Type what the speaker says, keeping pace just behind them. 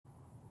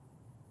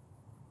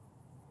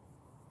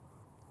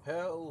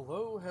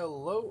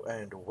Hello,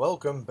 and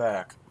welcome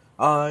back.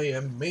 I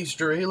am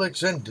Maester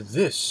Aelix, and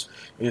this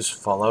is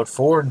Fallout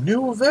 4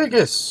 New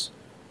Vegas.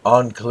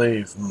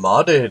 Enclave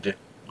modded.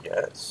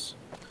 Yes.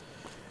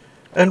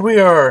 And we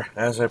are,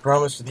 as I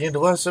promised at the end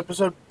of last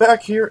episode,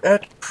 back here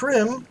at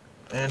Prim,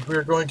 and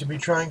we're going to be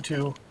trying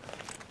to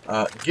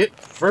get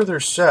further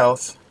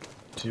south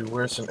to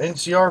where some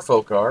NCR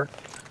folk are,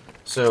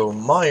 so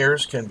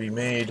Myers can be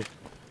made,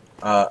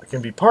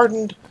 can be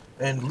pardoned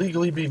and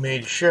legally be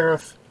made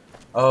sheriff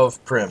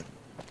of Prim.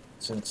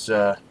 Since,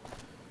 for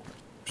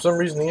some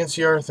reason, the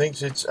NCR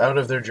thinks it's out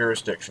of their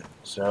jurisdiction.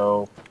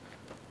 So,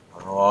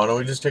 why don't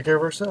we just take care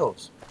of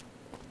ourselves?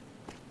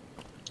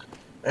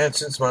 And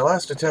since my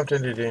last attempt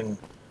ended in,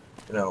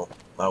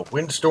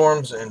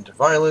 windstorms and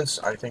violence,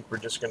 I think we're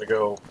just going to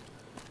go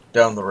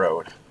down the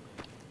road.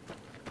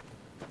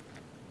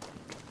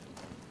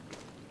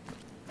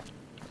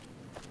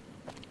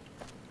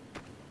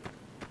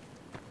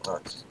 Oh,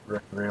 it's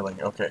railing.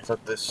 Okay, I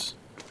thought this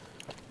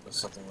was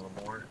something a little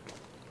more.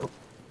 Oh.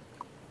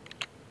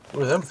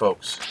 Who are them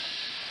folks?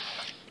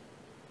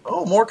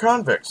 Oh, more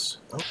convicts.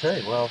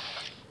 Okay, well.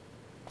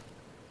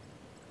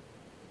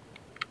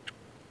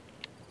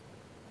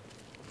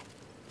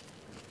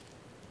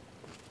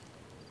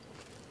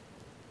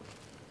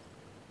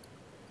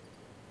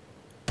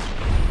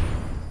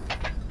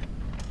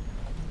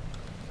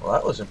 Well,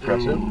 that was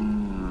impressive.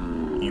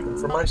 Even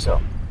for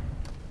myself.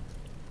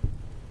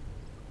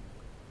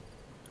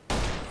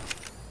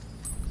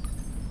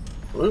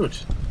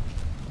 Loot.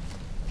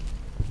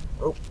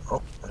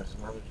 Oh, there's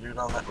another dude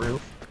on that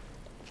roof.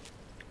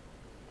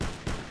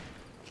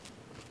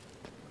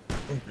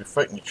 Seem to be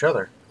fighting each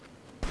other.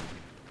 I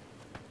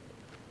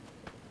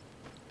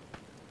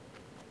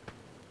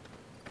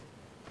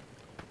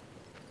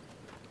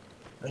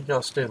think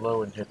I'll stay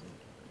low and hidden.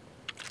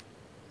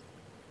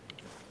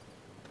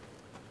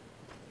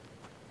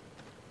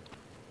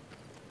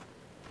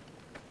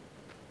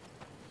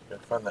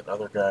 Gotta find that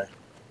other guy.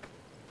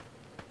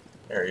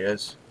 There he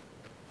is.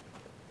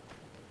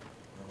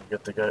 And we'll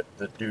get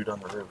the dude on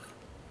the roof.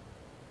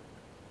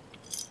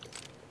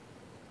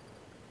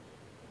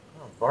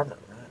 Oh, varmint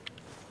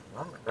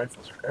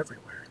rifles are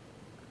everywhere.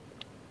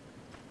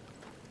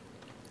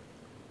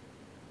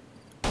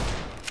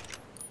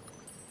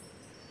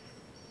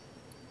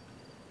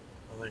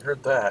 Well, they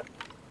heard that.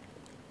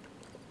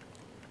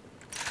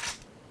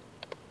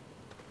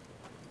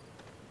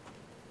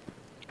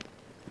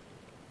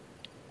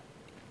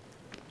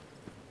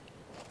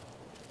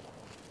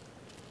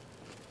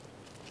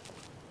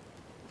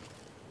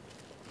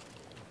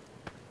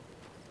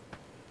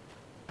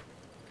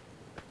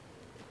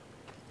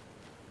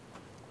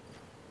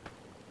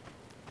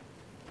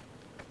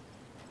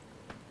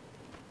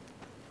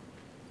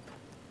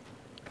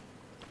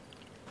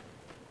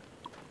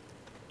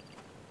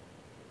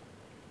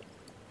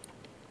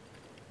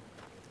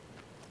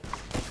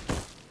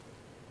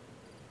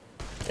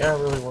 Yeah, it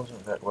really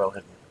wasn't that well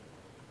hidden.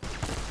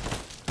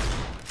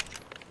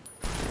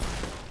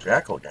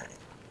 Jackal gang.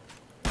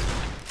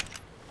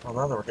 Well,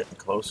 now that we're getting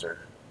closer.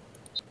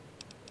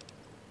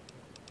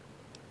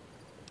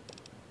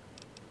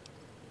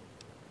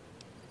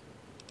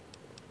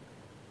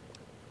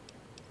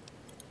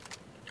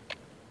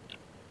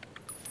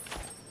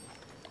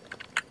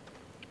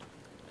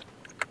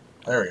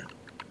 There we go.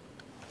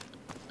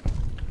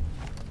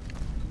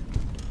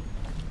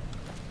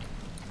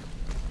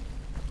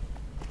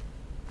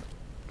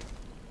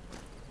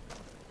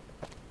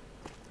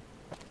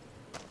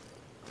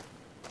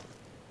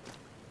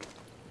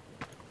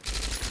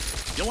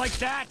 You like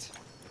that?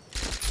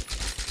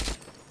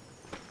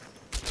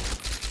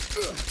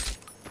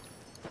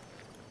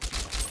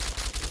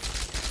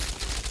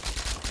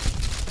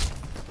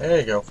 There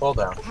you go, fall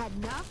down. Had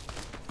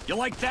enough? You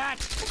like that?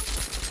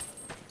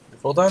 You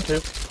fall down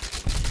too.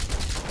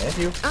 And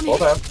you, I'm fall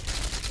here. down.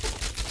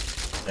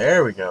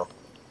 There we go.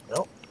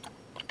 Nope.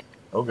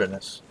 Oh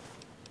goodness.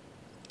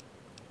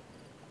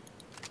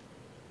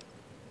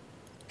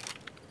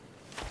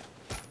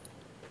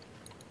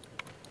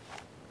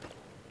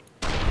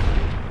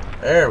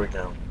 There we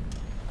go.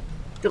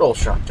 Good old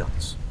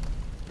shotguns.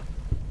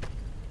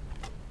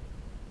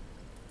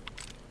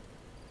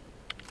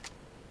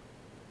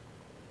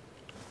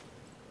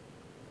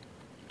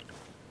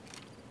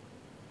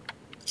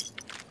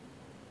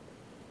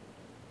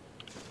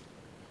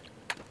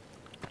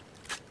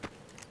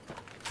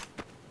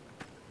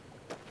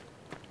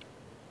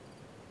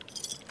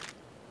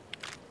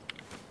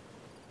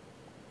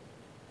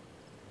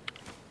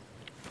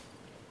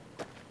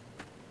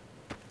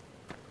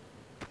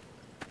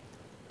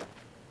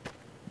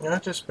 Yeah, I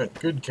just spent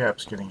good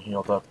caps getting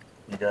healed up,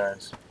 you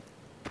guys.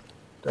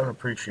 Don't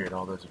appreciate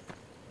all this,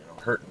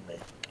 hurting me.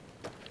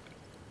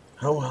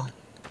 Oh well.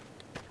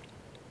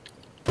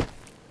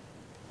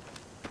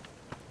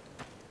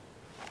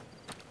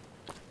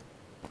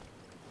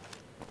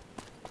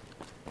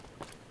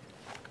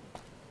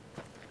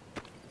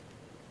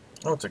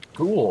 Oh, it's a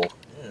ghoul.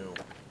 Ew.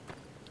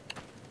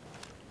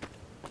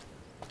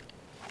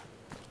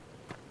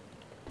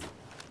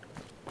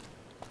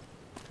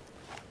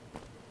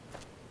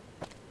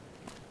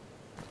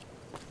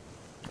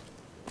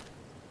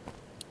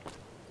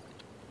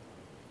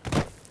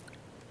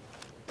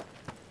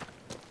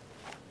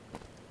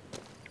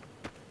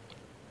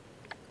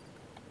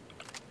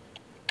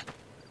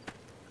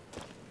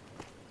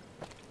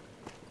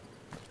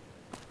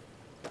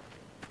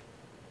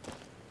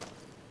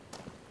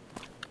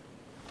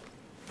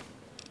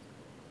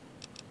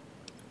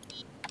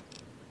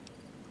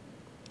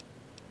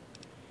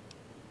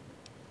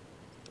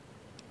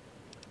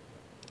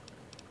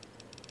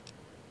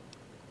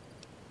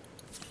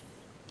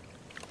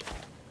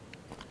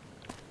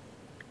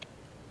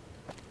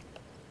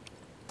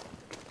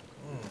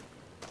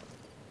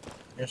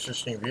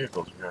 interesting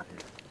vehicles we got here.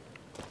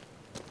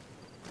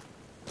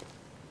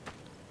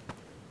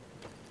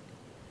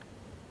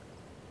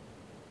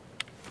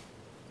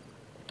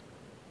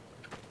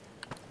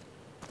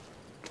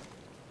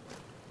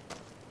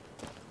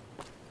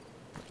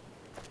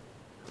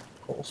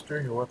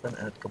 Holster your weapon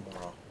at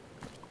Gamora.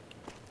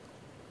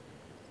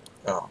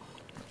 Oh.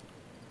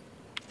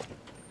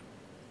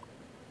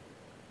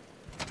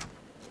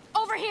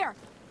 Over here!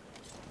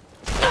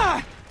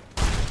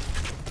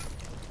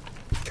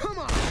 Come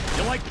on!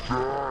 You like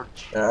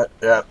that?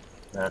 Yeah.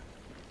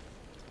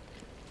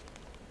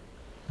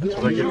 That's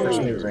what I get for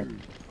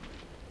snoozing.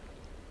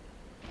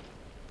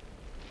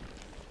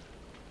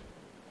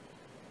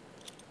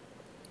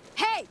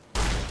 Hey!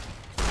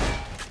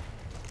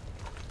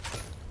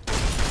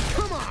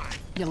 Come on!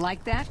 You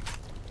like that?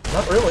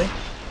 Not really.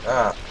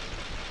 Ah.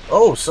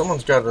 Oh,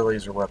 someone's got a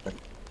laser weapon.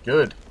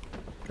 Good.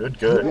 Good.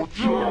 Get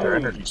their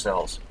energy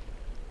cells.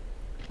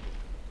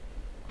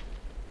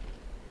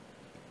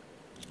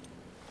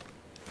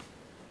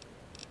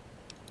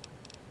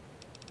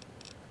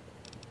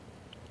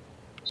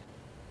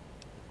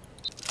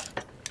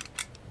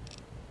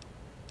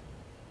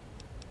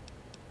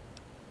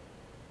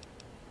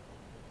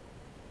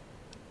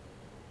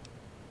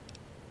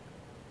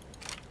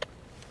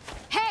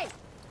 Hey!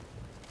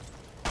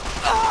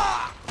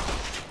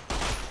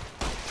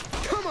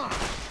 Come on!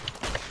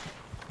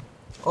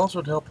 Also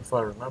would help if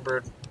I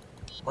remembered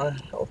my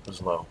health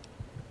is low.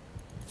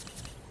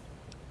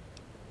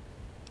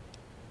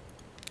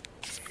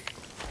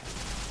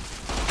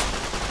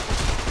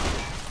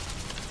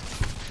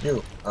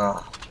 You,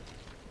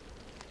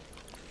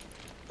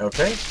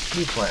 okay,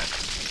 new plan.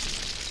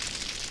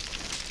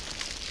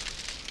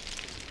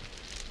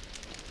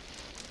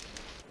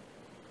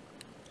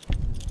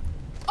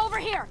 Over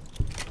here!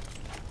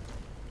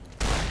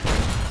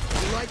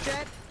 You like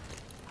that?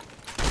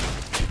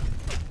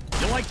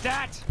 You like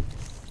that?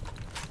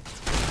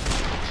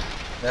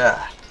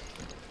 Yeah.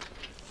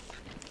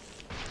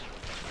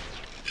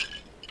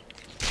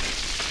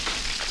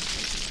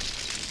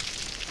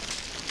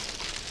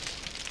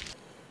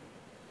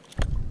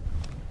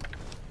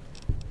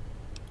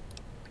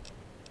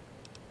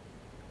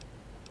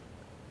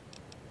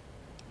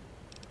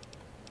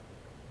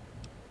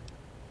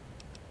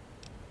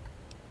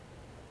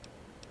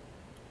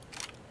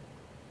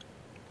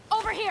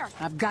 Over here!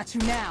 I've got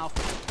you now.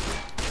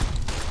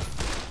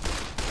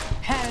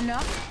 Had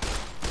enough?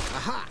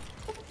 Aha!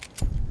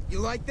 You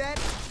like that?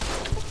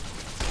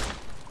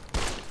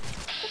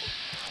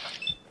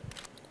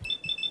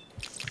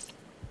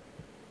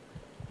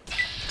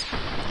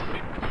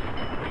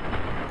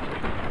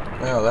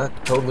 Well,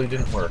 that totally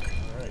didn't work.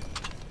 Alright.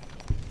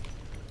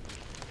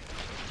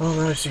 Well,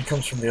 now I see it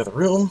comes from the other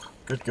room.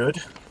 Good.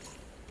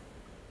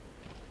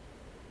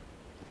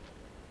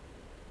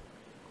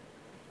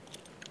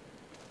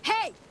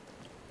 Hey!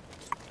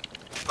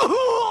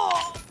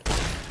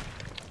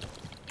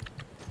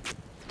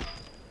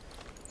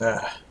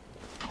 Ah.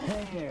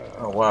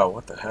 Oh wow,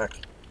 what the heck?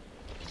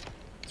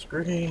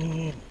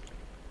 Screen.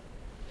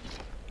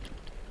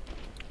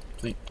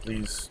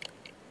 Please.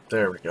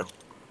 There we go.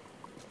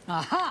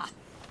 Aha!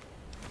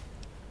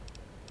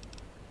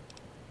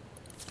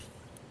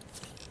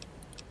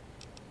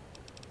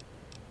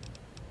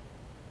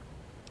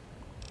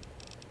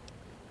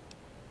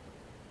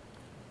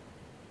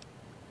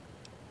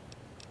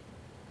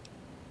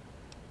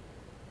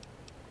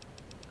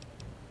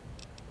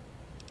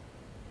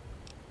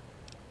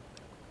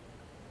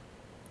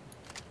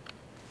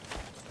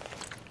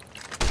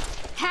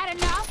 Had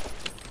enough?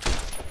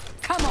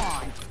 Come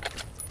on!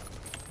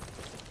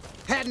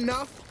 Had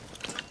enough?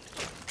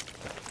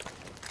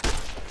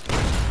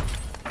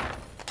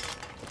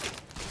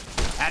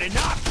 Had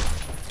enough?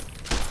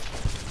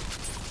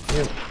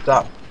 You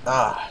stop.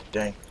 Ah,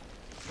 dang.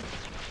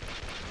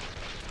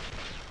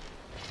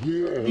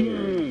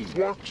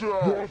 Watch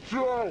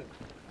out!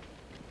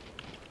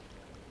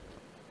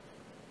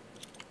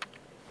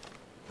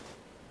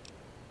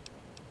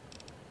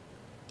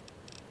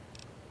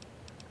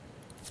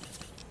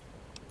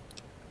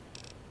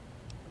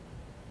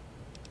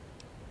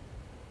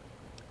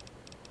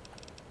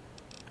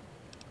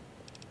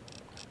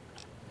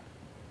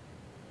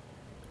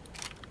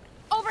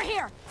 Over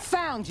here!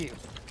 Found you!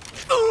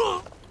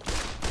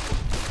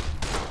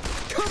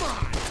 Come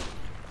on!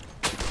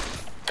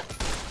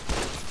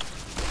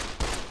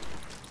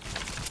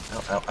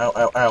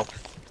 Ow.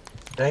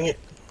 Dang it.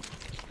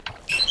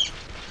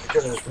 That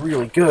gun is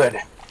really good.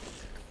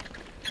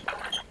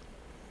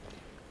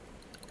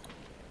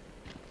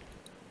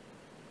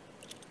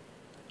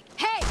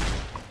 Hey!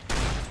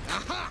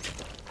 Aha!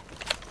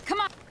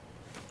 Come on!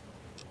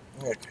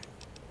 Okay.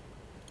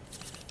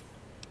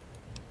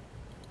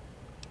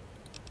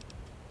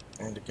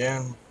 And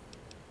again.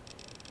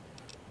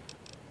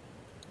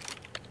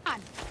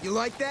 On. You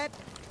like that?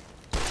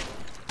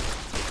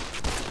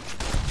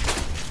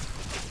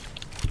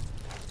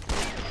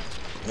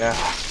 Yeah.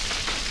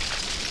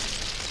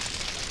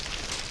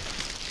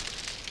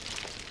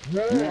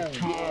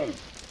 Watch out!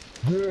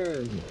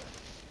 Whoa!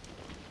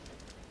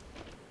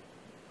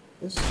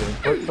 This is getting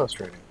quite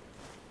frustrating.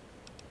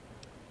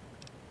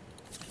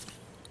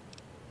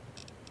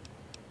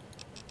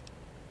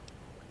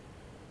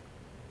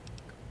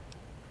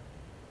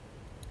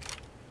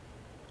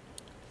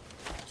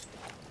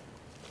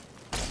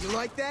 You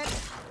like that?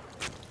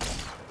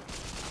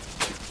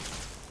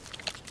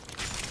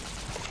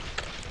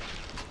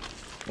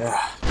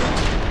 Yeah.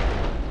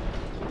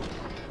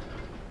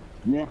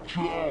 Watch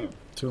out!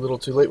 Too little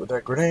too late with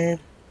that grenade.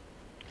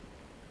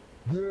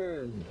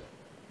 Whoa!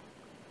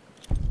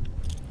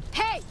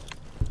 Hey!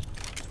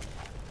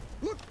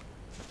 Look!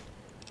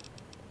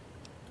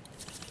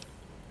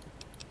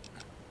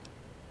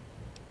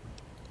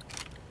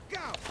 Go!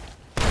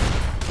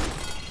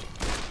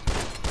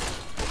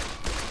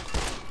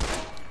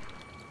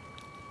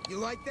 You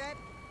like that?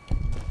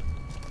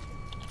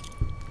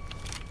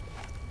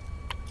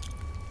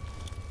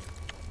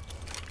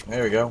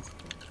 There we go.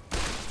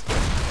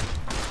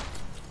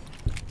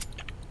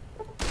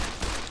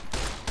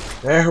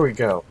 There we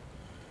go.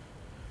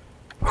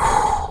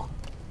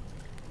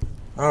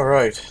 All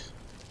right.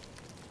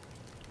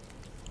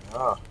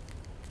 Ah.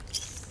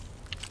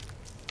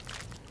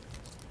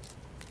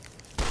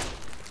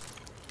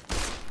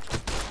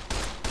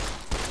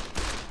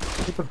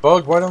 Stupid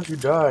bug, why don't you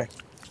die?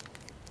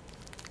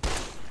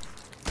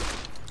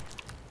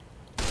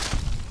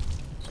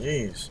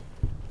 Jeez.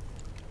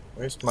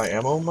 Waste my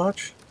ammo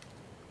much?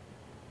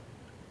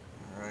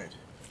 Alright.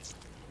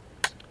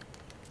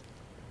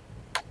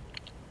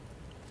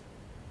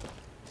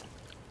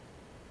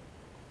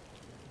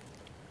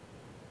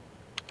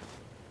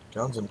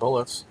 Guns and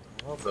bullets.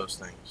 I love those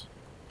things.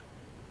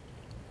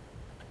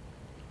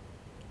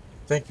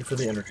 Thank you for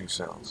the energy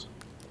cells.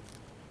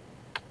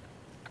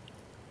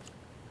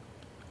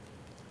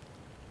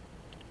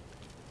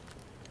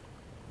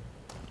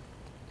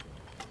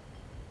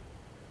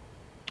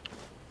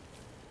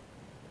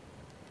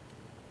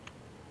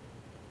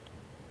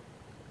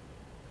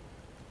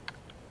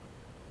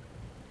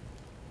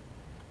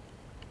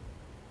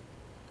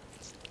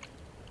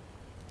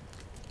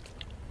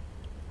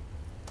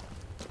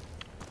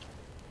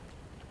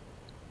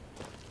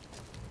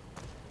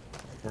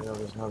 I know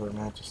there's another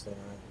matches thing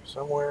around here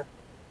somewhere.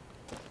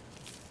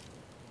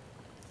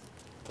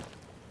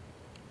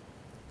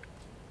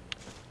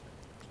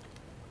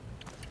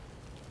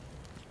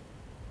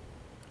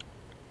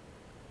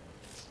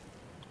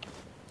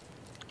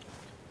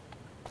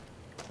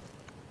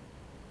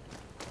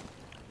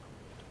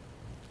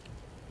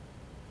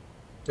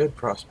 Dead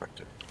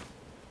prospector.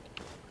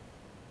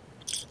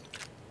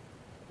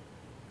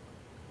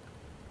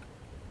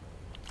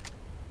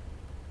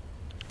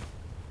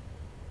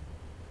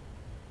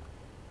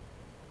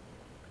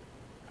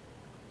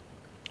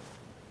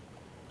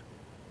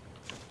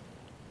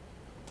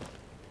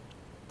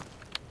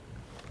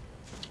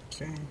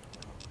 Okay.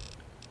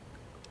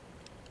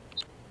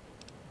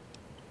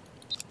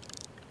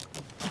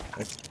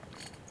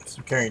 Instead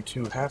of carrying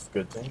two half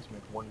good things,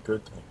 make one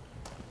good thing.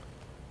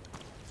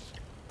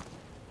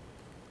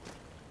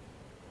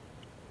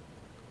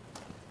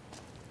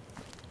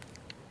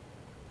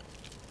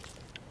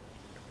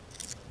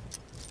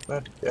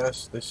 But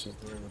yes, this is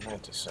where the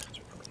mantis sounds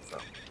are coming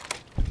from.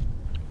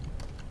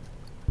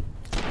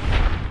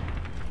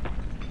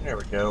 There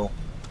we go.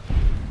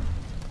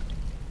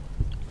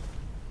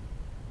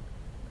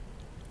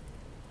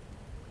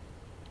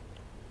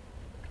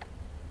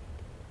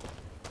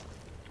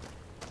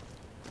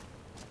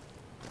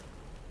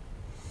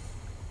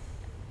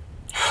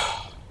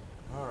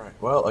 Alright,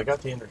 well, I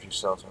got the energy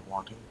cells I'm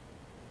wanting.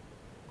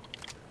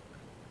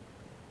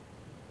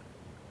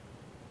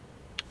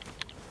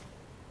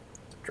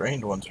 The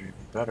drained ones are even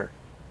better.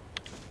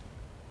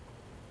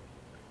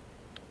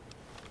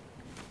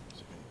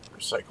 So I can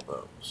recycle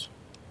those.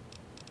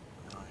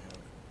 Now I have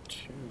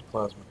two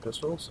plasma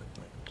pistols. I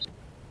can make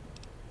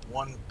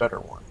one better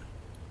one.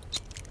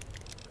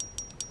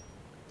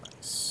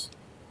 Nice.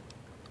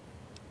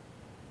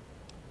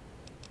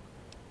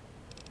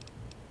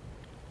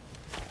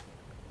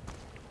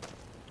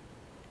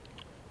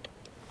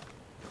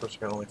 Of course,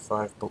 I got only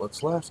 5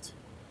 bullets left,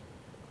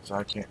 so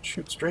I can't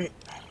shoot straight.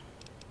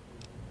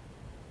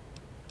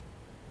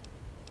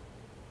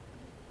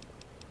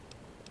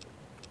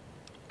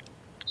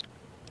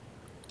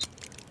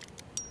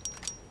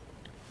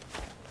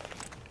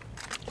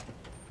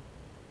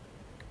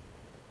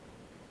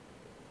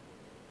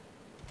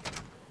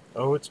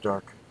 Oh, it's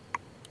dark.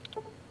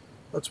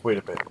 Let's wait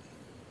a bit.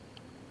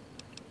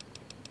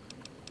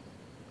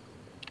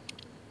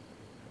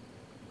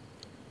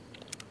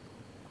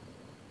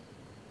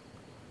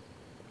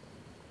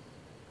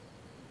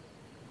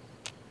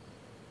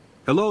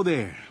 Hello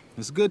there.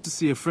 It's good to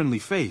see a friendly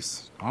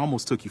face. I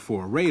almost took you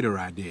for a raider,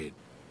 I did.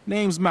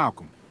 Name's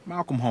Malcolm.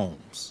 Malcolm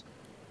Holmes.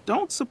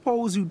 Don't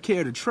suppose you'd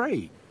care to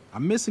trade.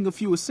 I'm missing a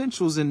few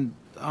essentials and...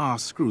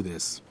 screw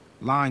this.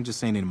 Lying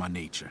just ain't in my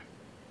nature.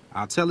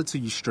 I'll tell it to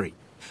you straight.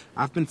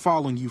 I've been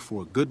following you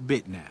for a good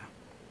bit now.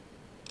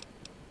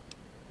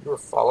 You were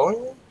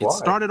following me? Why? It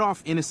started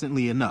off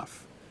innocently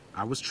enough.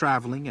 I was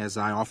traveling, as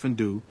I often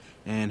do,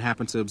 and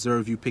happened to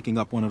observe you picking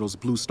up one of those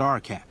blue star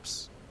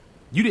caps.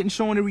 You didn't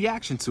show any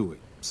reaction to it,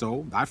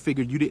 so I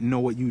figured you didn't know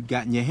what you'd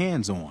gotten your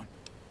hands on.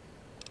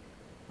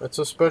 What's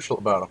so special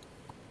about them?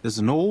 There's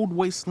an old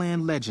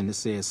wasteland legend that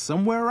says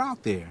somewhere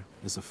out there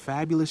is a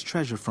fabulous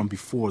treasure from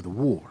before the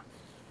war.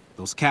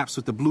 Those caps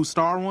with the blue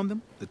star on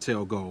them, the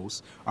tale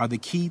goes, are the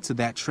key to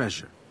that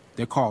treasure.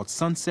 They're called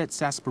sunset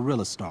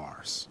sarsaparilla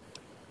stars.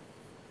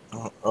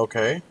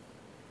 Okay.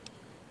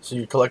 So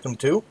you collect them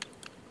too?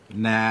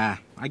 Nah,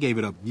 I gave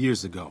it up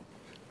years ago.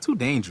 Too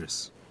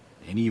dangerous.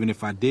 And even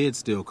if I did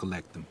still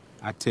collect them,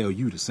 I'd tell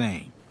you the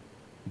same.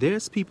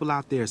 There's people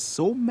out there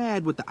so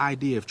mad with the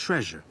idea of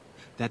treasure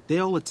that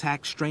they'll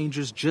attack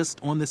strangers just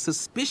on the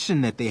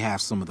suspicion that they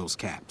have some of those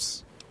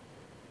caps.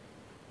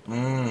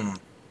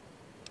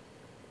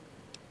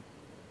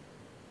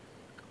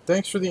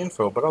 Thanks for the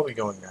info, but I'll be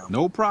going now.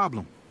 No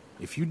problem.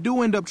 If you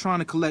do end up trying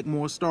to collect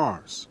more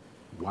stars,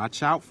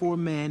 watch out for a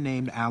man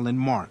named Alan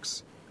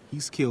Marks.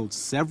 He's killed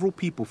several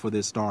people for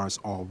their stars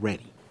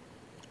already.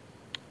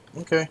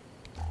 Okay.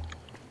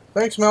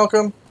 Thanks,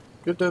 Malcolm.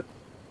 Good to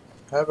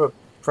have a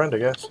friend, I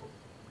guess.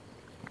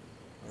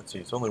 Let's see,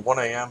 it's only 1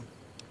 a.m.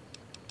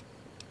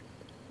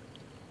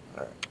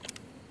 Alright.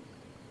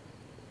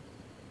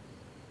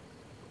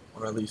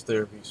 Or at least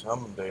there be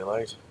some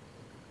daylight.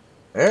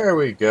 There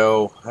we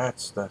go.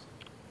 That's the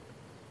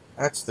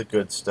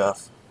good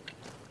stuff.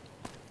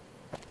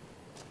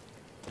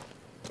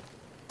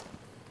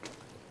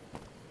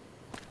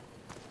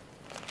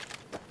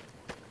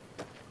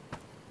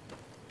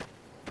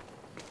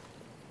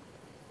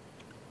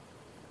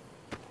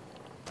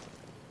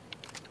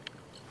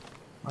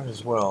 Might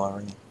as well,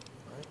 aren't you?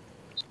 Right?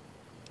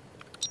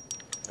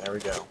 There we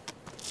go.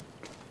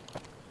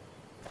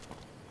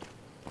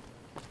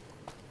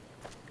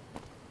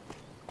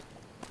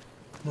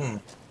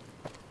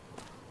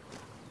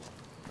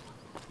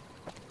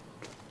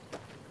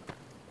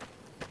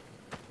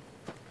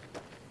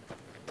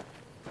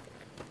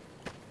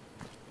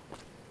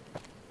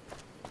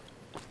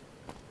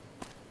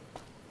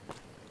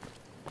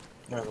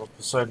 Yeah, the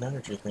Poseidon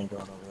energy thing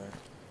going over there.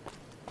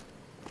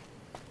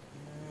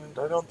 And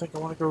I don't think I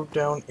want to go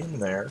down in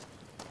there.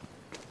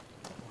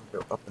 I want to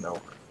go up and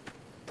over.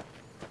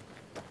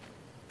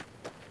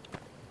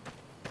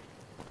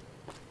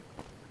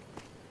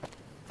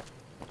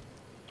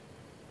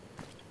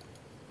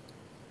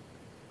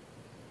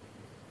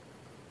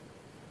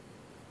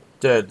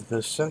 Dead.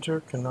 The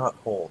center cannot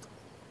hold.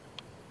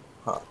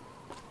 Huh.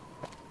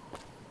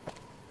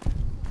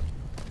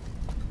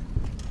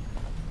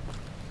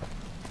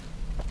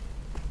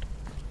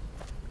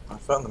 I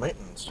found the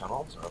maintenance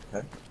tunnels.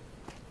 Okay.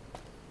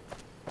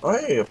 Oh,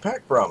 hey, a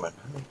pack ramen.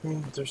 I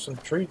mean, there's some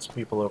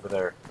tradespeople over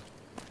there.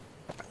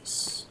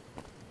 Nice.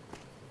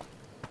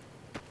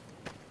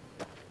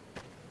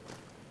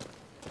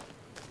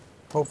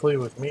 Hopefully,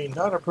 with me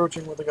not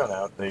approaching with a gun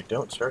out, they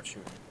don't start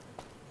shooting.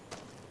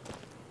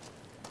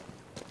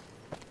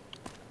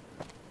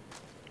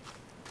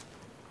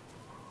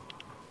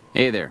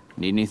 Hey there,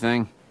 need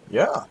anything?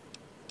 Yeah.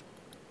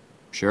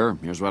 Sure,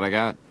 here's what I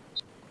got.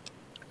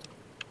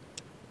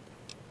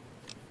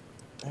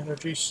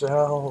 Energy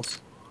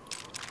cells.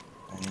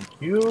 Thank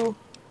you.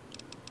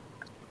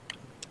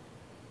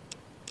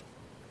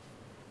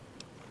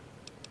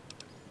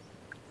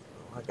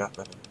 Oh, I got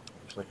that. I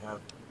actually have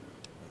an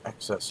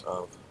excess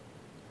of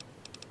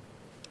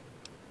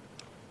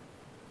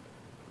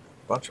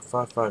a bunch of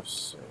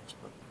 5.56,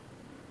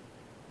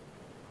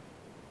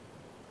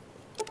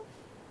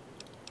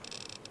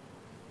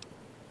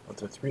 but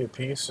they're 3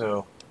 apiece,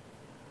 so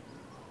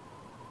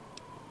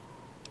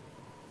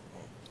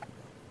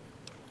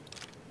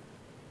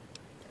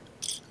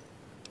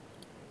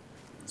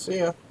see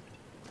ya.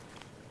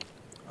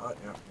 Oh,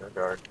 yeah, your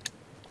guard.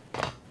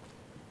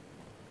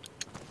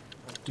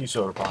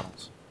 De-soda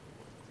bottles.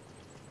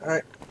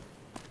 Alright.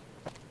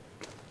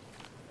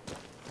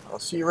 I'll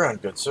see you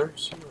around, good sir.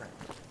 See you around.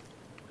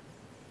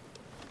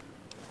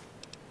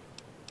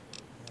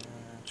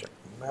 And check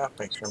the map,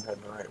 make sure I'm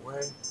heading the right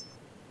way.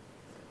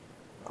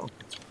 Oh,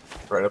 it's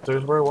right up there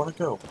is where I want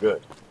to go.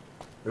 Good.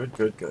 Good,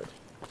 good, good.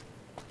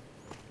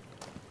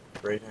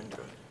 Great and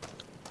good.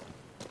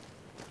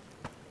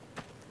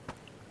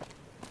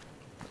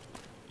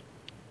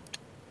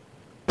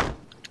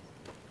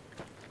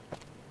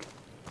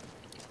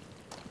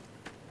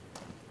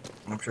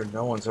 I'm sure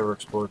no one's ever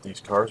explored these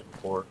cars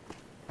before.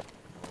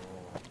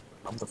 Oh,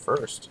 I'm the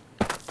first.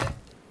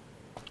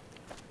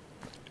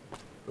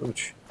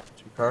 Ooch.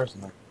 2 cars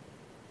in there.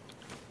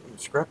 Ooh,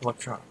 scrap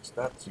electronics.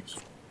 That's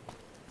useful.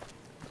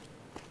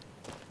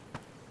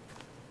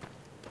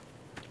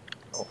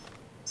 Oh.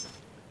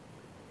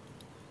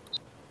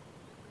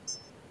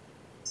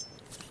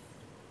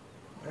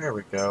 There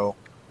we go.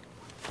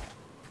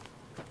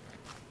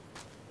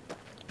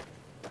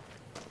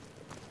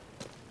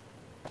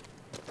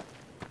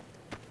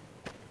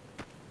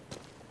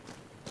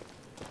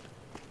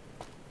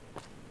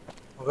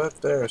 Well,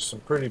 that there is some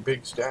pretty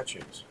big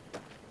statues.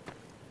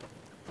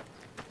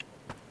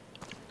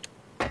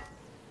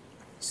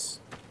 Nice.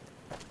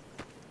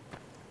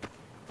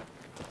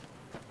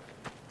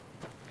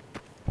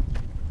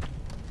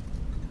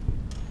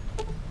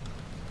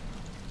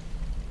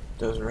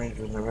 Does range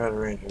with Nevada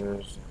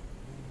Rangers.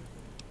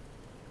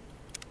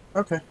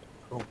 Okay,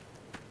 cool.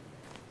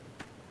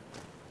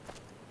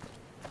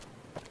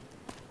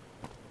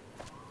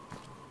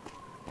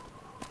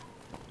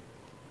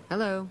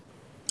 Hello.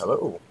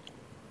 Hello.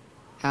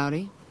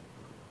 Howdy.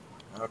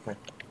 Okay.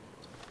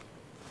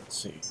 Let's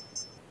see.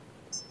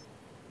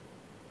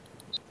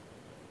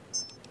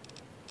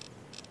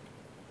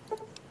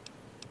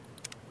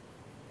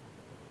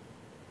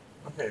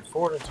 Okay,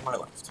 forward and to my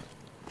left.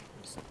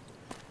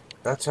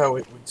 That's how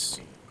it would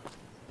seem.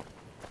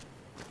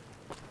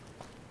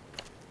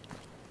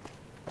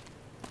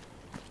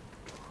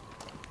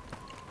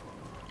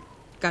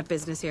 Got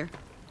business here?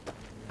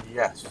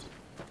 Yes.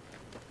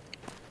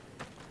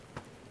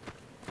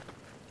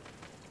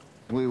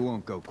 We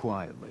won't go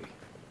quietly.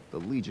 The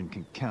Legion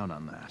can count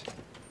on that.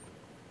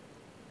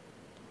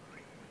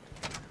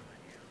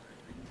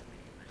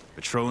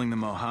 Patrolling the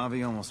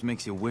Mojave almost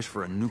makes you wish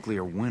for a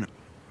nuclear winter.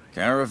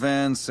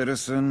 Caravan,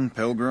 citizen,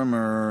 pilgrim,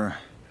 or...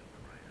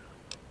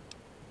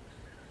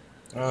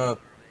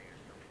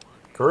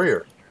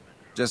 Career.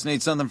 Just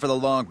need something for the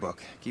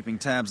logbook, keeping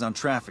tabs on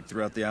traffic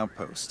throughout the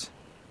outpost.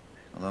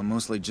 Although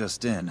mostly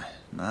just in,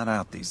 not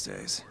out these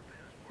days.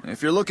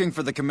 If you're looking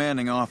for the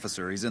commanding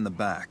officer, he's in the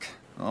back.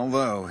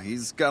 Although,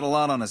 he's got a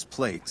lot on his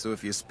plate, so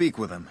if you speak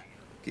with him,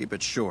 keep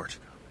it short.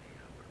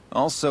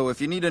 Also, if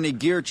you need any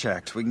gear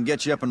checked, we can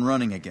get you up and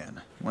running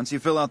again. Once you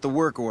fill out the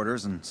work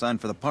orders and sign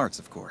for the parts,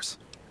 of course.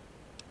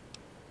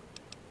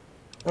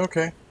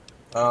 Okay.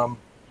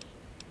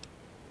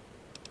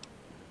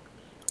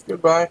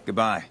 Goodbye.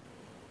 Goodbye.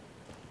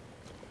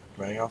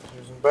 Many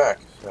officers in the back,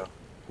 so...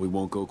 We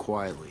won't go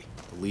quietly.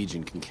 The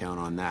Legion can count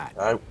on that.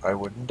 I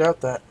wouldn't doubt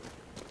that.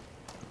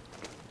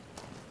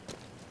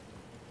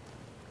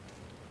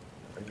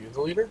 Are you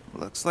the leader?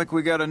 Looks like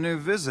we got a new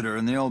visitor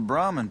in the old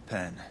Brahmin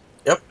pen.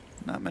 Yep.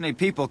 Not many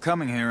people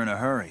coming here in a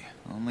hurry,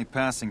 only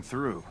passing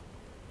through.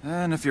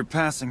 And if you're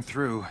passing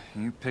through,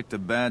 you picked a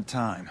bad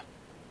time.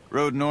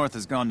 Road north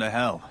has gone to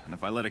hell, and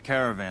if I let a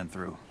caravan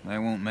through, they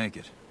won't make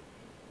it.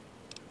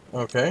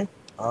 Okay.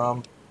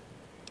 I'll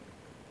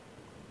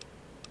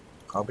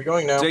be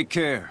going now. Take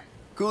care.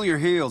 Cool your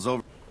heels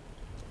over...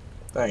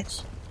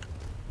 Thanks.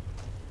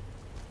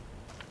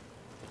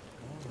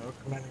 Oh, no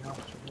commanding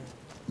officer here.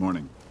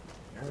 Morning.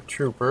 You're a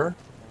trooper.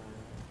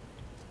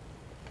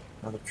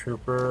 Another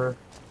trooper.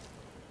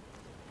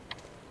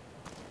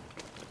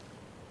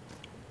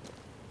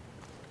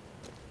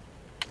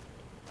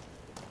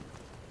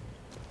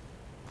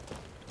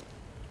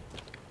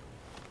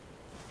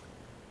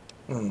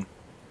 Hmm.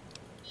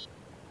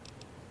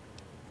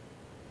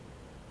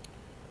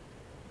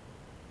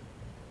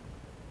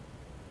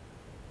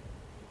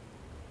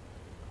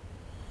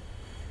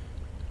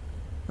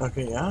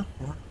 Okay, yeah.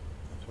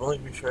 It's willing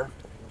to be sheriff.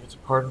 He gets a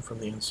pardon from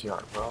the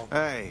NCR. Well,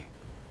 Hey.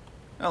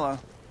 Hello.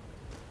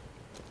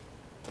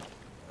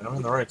 I'm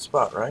in the right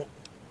spot, right?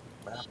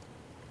 Map.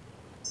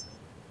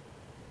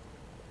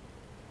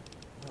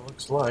 It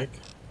looks like.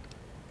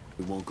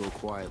 We won't go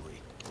quietly.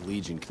 The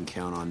Legion can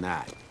count on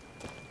that.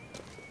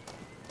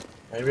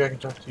 Maybe I can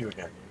talk to you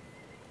again.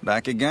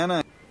 Back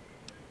again,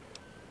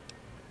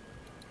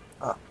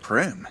 Ah.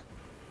 Prim.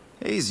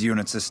 Hayes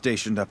units is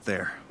stationed up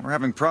there. We're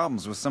having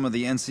problems with some of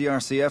the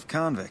NCRCF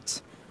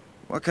convicts.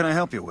 What can I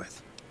help you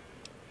with?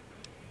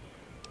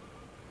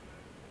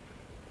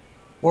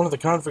 One of the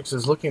convicts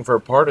is looking for a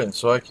pardon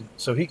so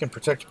he can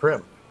protect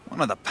Prim.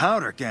 One of the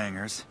powder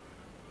gangers?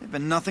 They've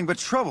been nothing but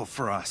trouble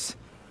for us.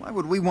 Why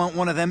would we want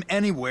one of them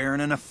anywhere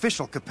in an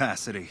official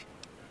capacity?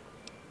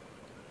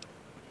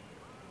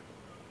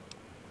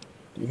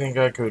 Do you think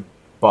I could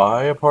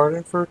buy a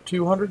pardon for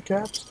 200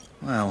 caps?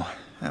 Well,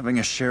 having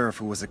a sheriff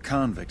who was a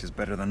convict is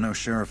better than no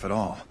sheriff at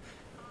all.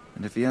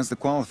 And if he has the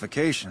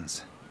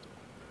qualifications...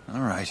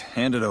 All right,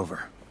 hand it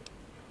over.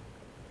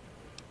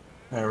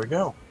 There we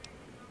go.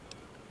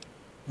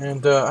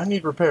 And I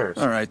need repairs.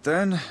 All right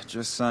then,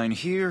 just sign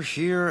here,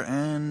 here,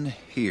 and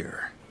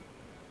here.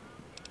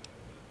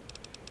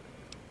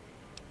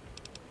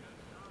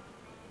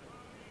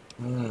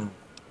 Hmm.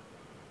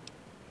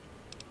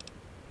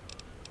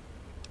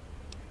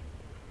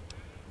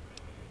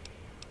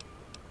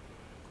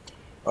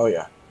 Oh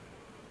yeah.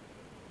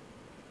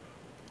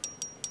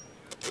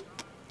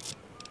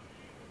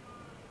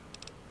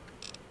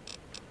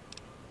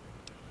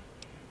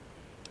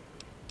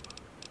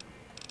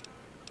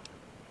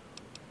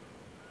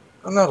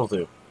 And that'll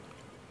do.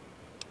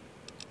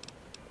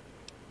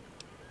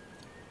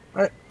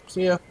 Alright,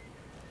 see ya.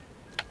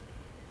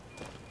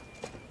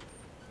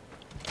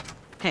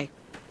 Hey.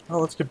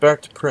 Well, let's get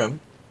back to Prim.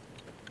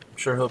 I'm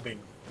sure he'll be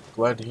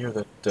glad to hear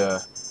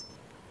that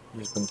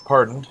he's been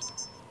pardoned.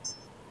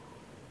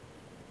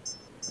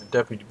 And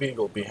Deputy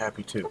Beagle will be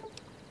happy too.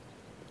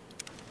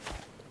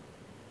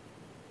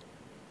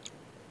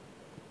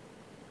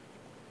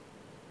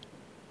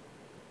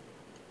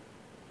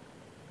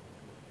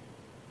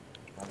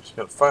 I just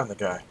gotta find the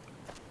guy.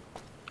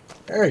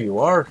 There you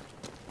are.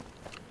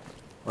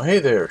 Well, hey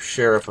there,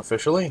 Sheriff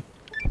Officially.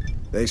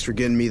 Thanks for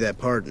getting me that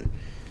pardon.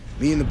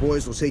 Me and the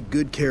boys will take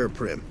good care of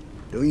Prim.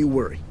 Don't you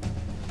worry.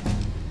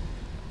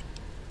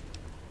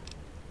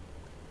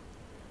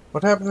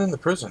 What happened in the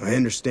prison? I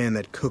understand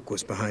that Cook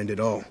was behind it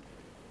all.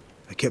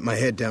 I kept my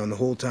head down the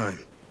whole time.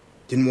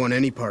 Didn't want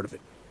any part of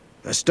it.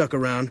 I stuck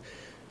around,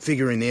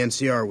 figuring the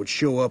NCR would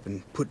show up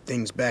and put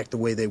things back the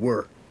way they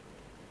were.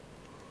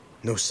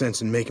 No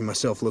sense in making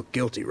myself look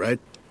guilty, right?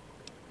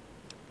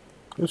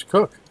 Who's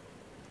Cook?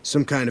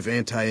 Some kind of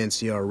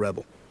anti-NCR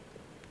rebel.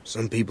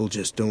 Some people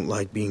just don't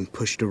like being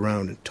pushed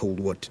around and told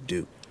what to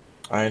do.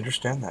 I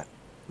understand that.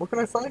 Where can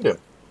I find him?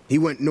 He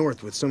went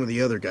north with some of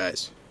the other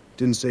guys.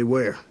 Didn't say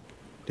where.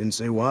 Didn't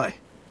say why.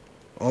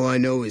 All I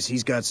know is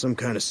he's got some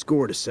kind of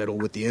score to settle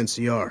with the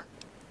NCR.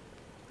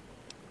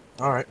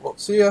 Alright, well,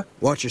 see ya.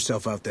 Watch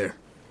yourself out there.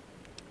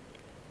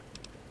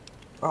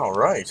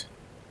 Alright.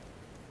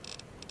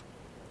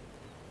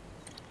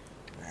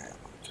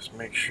 Just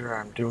make sure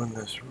I'm doing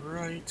this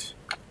right.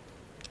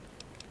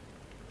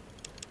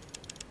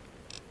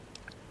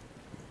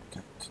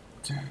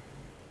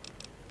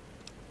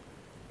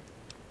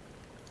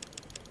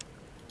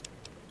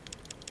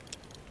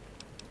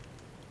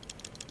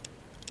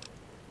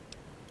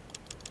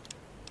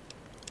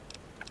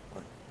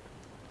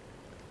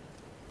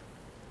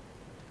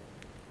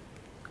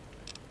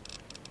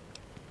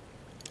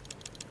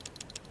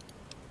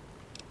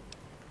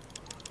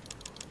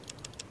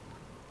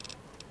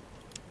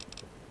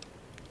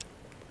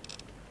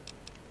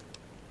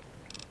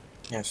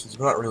 Yeah, since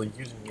I'm not really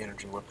using the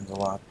energy weapons a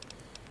lot,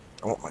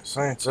 I want my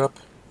science up.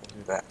 I'll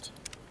do that.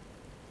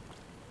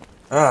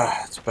 Ah,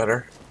 that's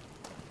better.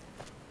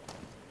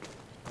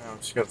 Now I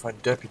just gotta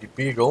find Deputy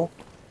Beagle.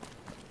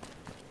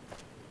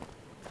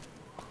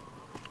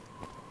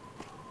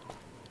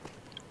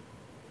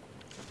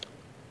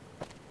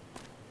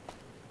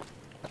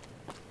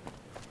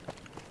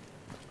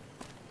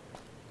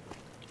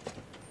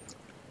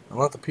 And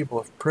let the people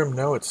of Prim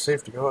know it's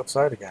safe to go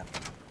outside again.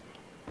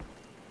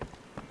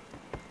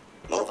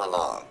 Move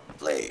along,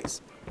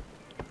 please.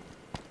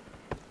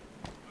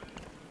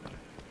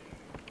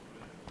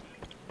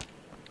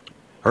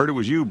 Heard it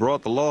was you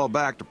brought the law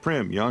back to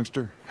Prim,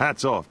 youngster.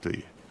 Hats off to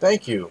you.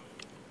 Thank you.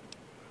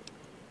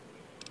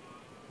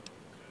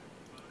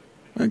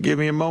 Well, give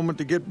me a moment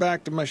to get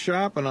back to my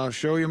shop and I'll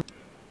show you.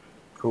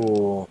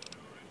 Cool.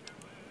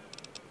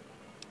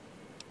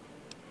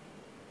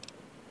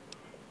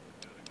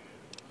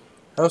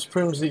 How's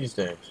Prim's these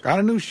days? Got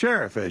a new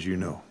sheriff, as you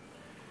know.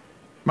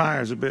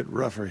 Meyer's a bit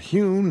rougher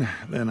hewn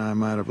than I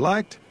might have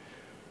liked,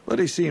 but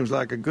he seems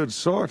like a good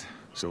sort.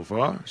 So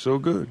far, so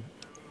good.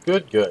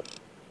 Good, good.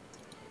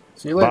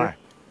 See you later.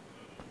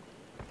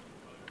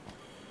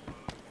 Bye.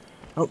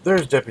 Oh,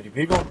 there's Deputy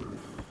Beagle.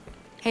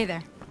 Hey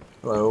there.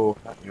 Hello,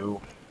 not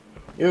you.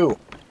 You.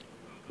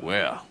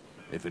 Well,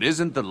 if it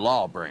isn't the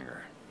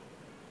lawbringer.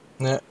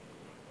 Nah.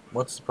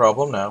 What's the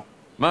problem now?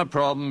 My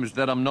problem is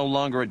that I'm no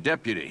longer a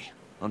deputy.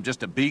 I'm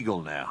just a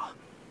beagle now.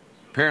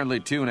 Apparently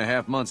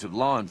 2.5 months of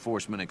law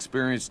enforcement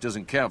experience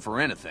doesn't count for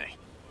anything.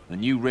 The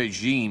new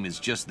regime is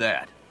just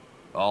that.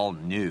 All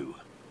new.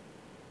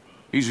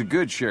 He's a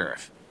good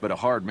sheriff, but a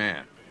hard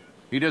man.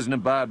 He doesn't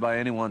abide by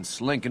anyone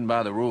slinking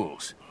by the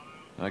rules.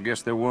 I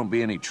guess there won't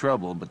be any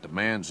trouble, but the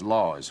man's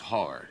law is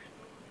hard.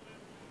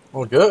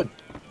 Well, good.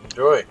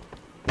 Enjoy.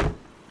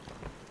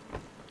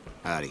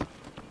 Howdy.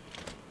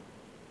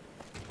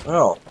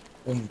 Well,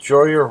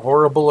 enjoy your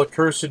horrible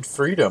accursed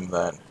freedom,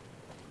 then.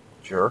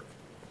 Jerk.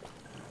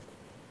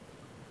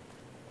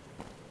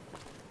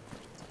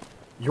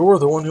 You're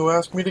the one who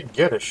asked me to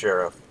get a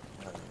sheriff.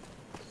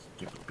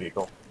 Stupid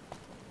Beagle.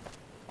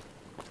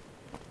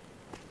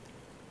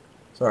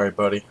 Sorry,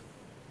 buddy.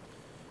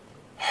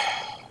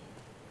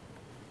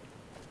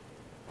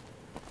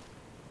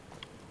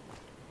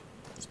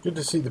 It's good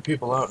to see the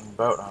people out and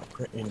about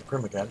in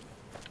Prim again.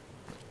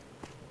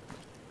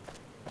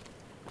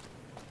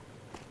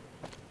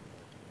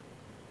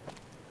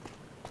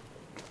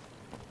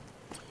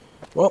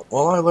 Well,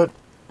 while I let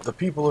the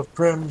people of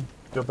Prim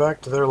go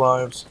back to their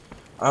lives,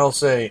 I'll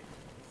say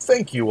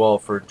thank you all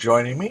for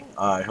joining me.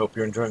 I hope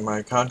you're enjoying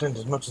my content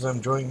as much as I'm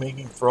enjoying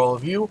making for all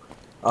of you.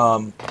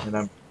 And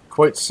I'm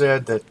quite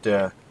sad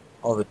that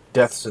all the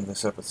deaths in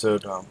this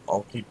episode,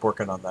 I'll keep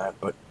working on that.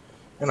 But,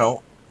 you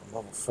know, I'm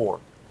level 4.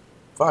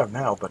 5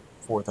 now, but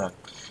 4 then.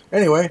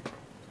 Anyway,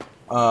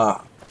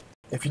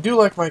 if you do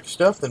like my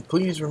stuff, then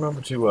please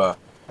remember to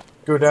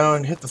go down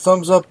and hit the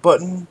thumbs up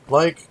button,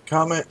 like,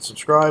 comment,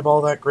 subscribe,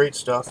 all that great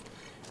stuff.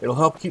 It'll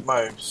help keep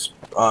my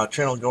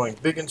channel going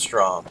big and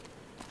strong.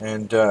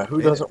 And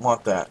who doesn't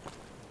want that?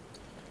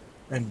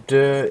 And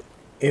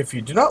if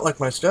you do not like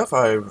my stuff,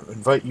 I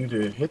invite you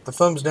to hit the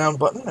thumbs down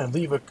button and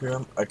leave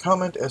a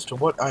comment as to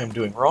what I am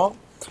doing wrong.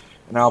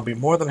 And I'll be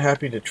more than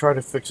happy to try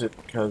to fix it,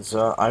 because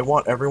I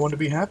want everyone to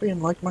be happy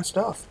and like my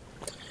stuff.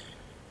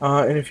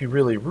 And if you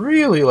really,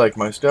 really like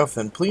my stuff,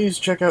 then please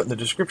check out in the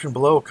description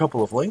below a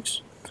couple of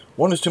links.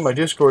 One is to my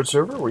Discord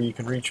server, where you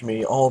can reach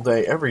me all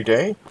day, every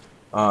day.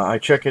 I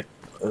check it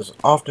as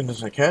often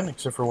as I can,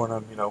 except for when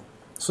I'm,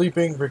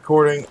 sleeping,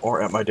 recording,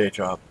 or at my day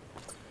job.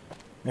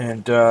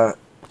 And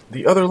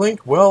the other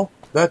link, well,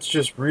 that's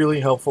just really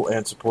helpful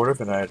and supportive,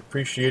 and I'd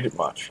appreciate it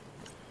much.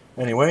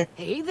 Anyway,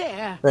 Hey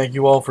there. thank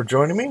you all for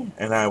joining me,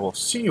 and I will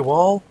see you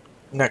all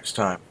next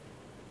time.